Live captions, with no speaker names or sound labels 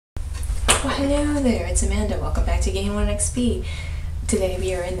Well, hello there, it's Amanda. Welcome back to Game 1 XP. Today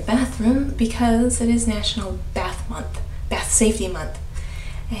we are in the bathroom because it is National Bath Month, Bath Safety Month.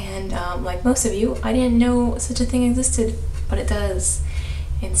 And like most of you, I didn't know such a thing existed, but it does.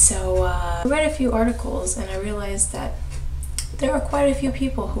 And so I read a few articles and I realized that there are quite a few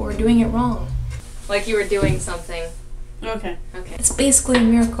people who are doing it wrong. Like you were doing something. Okay. It's basically a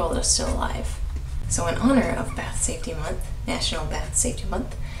miracle they're still alive. So in honor of Bath Safety Month, National Bath Safety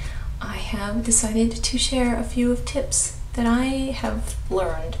Month, I have decided to share a few of tips that I have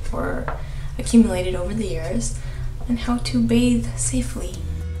learned or accumulated over the years on how to bathe safely.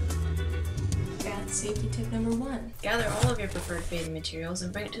 Bath safety tip number 1. Gather all of your preferred bathing materials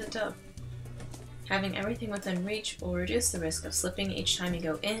and bring it to the tub. Having everything within reach will reduce the risk of slipping each time you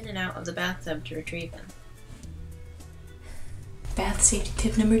go in and out of the bathtub to retrieve them. Bath safety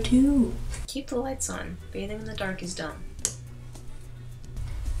tip number 2. Keep the lights on. Bathing in the dark is dumb.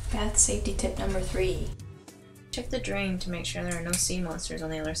 Bath safety tip number 3. Check the drain to make sure there are no sea monsters on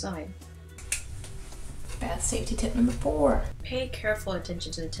the other side. Bath safety tip number 4. Pay careful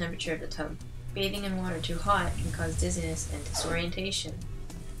attention to the temperature of the tub. Bathing in water too hot can cause dizziness and disorientation.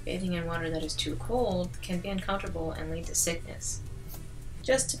 Bathing in water that is too cold can be uncomfortable and lead to sickness.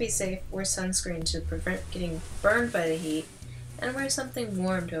 Just to be safe, wear sunscreen to prevent getting burned by the heat, and wear something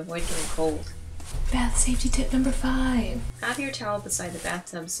warm to avoid getting cold. Bath safety tip number 5. Have your towel beside the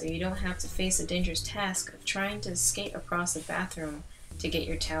bathtub so you don't have to face the dangerous task of trying to skate across the bathroom to get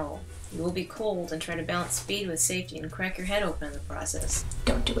your towel. You will be cold and try to balance speed with safety and crack your head open in the process.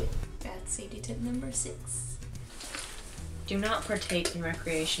 Don't do it. Bath safety tip number 6. Do not partake in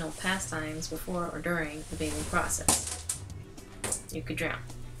recreational pastimes before or during the bathing process. You could drown.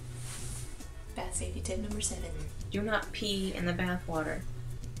 Bath safety tip number 7. Do not pee in the bath water.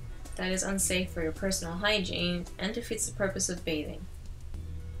 That is unsafe for your personal hygiene and defeats the purpose of bathing.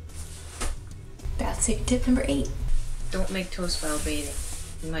 Bath safety tip number 8. Don't make toast while bathing.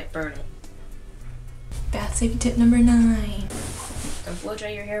 You might burn it. Bath safety tip number 9. Don't blow dry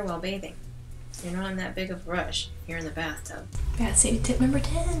your hair while bathing. You're not in that big of a rush. You're in the bathtub. Bath safety tip number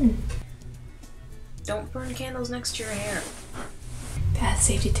 10. Don't burn candles next to your hair. Bath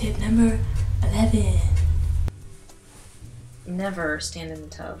safety tip number 11. Never stand in the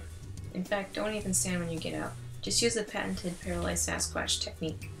tub. In fact, don't even stand when you get out. Just use the patented paralyzed Sasquatch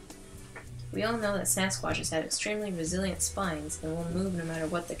technique. We all know that Sasquatches have extremely resilient spines and will move no matter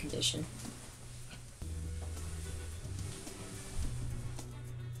what the condition.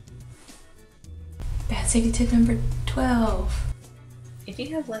 Bath safety tip number 12. If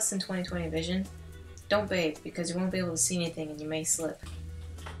you have less than 20/20 vision, don't bathe because you won't be able to see anything and you may slip.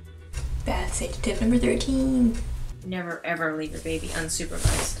 Bath safety tip number 13. Never ever leave your baby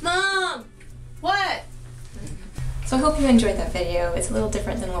unsupervised. Mom! What? So I hope you enjoyed that video. It's a little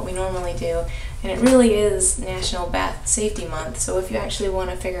different than what we normally do, and it really is National Bath Safety Month, so if you actually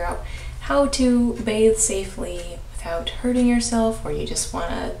want to figure out how to bathe safely without hurting yourself, or you just want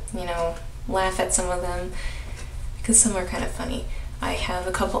to, laugh at some of them, because some are kind of funny, I have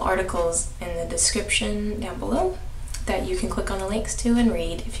a couple articles in the description down below that you can click on the links to and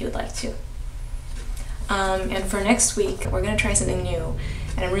read if you would like to. And for next week, we're going to try something new,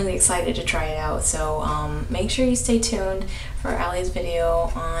 and I'm really excited to try it out, so make sure you stay tuned for Allie's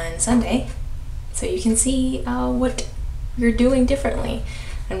video on Sunday so you can see what you're doing differently.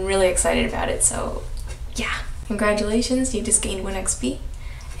 I'm really excited about it, so yeah. Congratulations, you just gained 1 XP,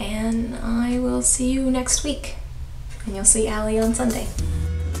 and I will see you next week, and you'll see Allie on Sunday.